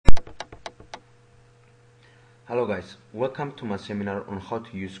Hello guys, welcome to my seminar on how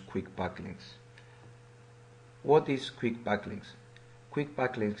to use Quickbacklinks. What is Quickbacklinks?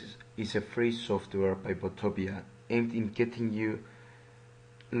 Quickbacklinks is a free software by Bottopia aimed in getting you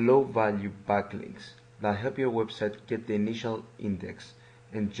low value backlinks that help your website get the initial index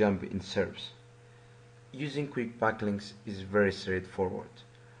and jump in SERPs. Using Quickbacklinks is very straightforward.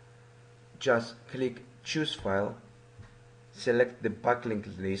 Just click Choose File, select the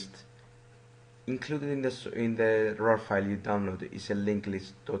backlink list. Included in the RAR file you download is a linked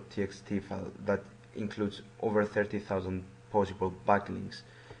list.txt file that includes over 30,000 possible backlinks.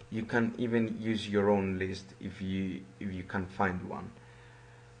 You can even use your own list if you can find one.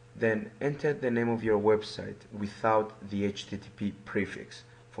 Then enter the name of your website without the HTTP prefix.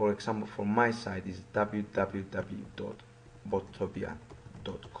 For example, for my site is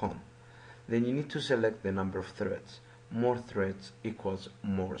www.bottopia.com. Then you need to select the number of threads. More threads equals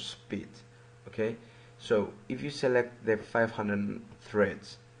more speed. Okay, so if you select the 500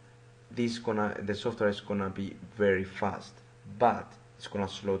 threads, the software is gonna be very fast, but it's gonna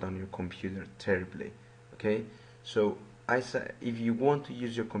slow down your computer terribly. Okay, so if you want to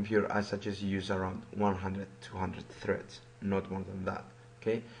use your computer, I suggest you use around 100-200 threads, not more than that.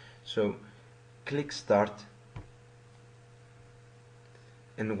 Okay, so click Start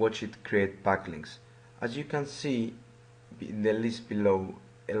and watch it create backlinks. As you can see in the list below,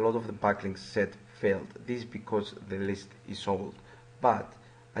 a lot of the backlinks said failed. This is because the list is old, but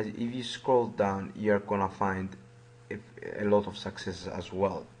if you scroll down, you're gonna find a lot of successes as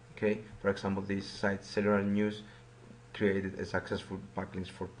well. Okay, for example, this site Cellular News created a successful backlinks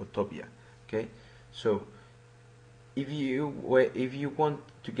for Bottopia. Okay, so if you want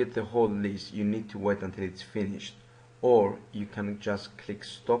to get the whole list, you need to wait until it's finished, or you can just click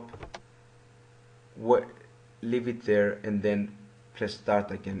stop, leave it there, and then press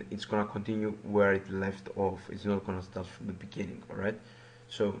start again. It's gonna continue where it left off. It's not gonna start from the beginning. Alright,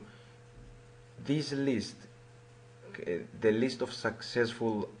 so this list, the list of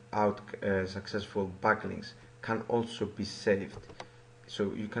successful backlinks, can also be saved.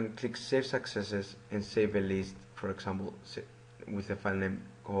 So you can click save successes and save a list, for example with a file name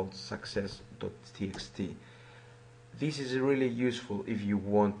called success.txt. This is really useful if you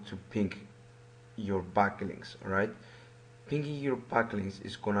want to ping your backlinks. Alright, pinging your backlinks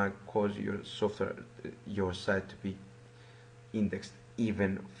is gonna cause your site to be indexed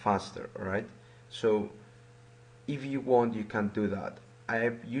even faster. Alright, so if you want, you can do that.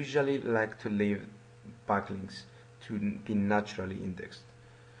 I usually like to leave backlinks to be naturally indexed.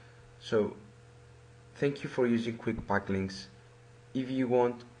 So thank you for using Quickbacklinks. If you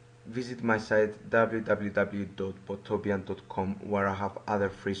want, visit my site www.bottopian.com, where I have other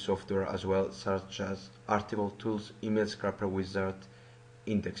free software as well, such as Article Tools, Email Scrapper Wizard,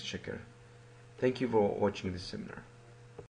 Index Checker. Thank you for watching this seminar.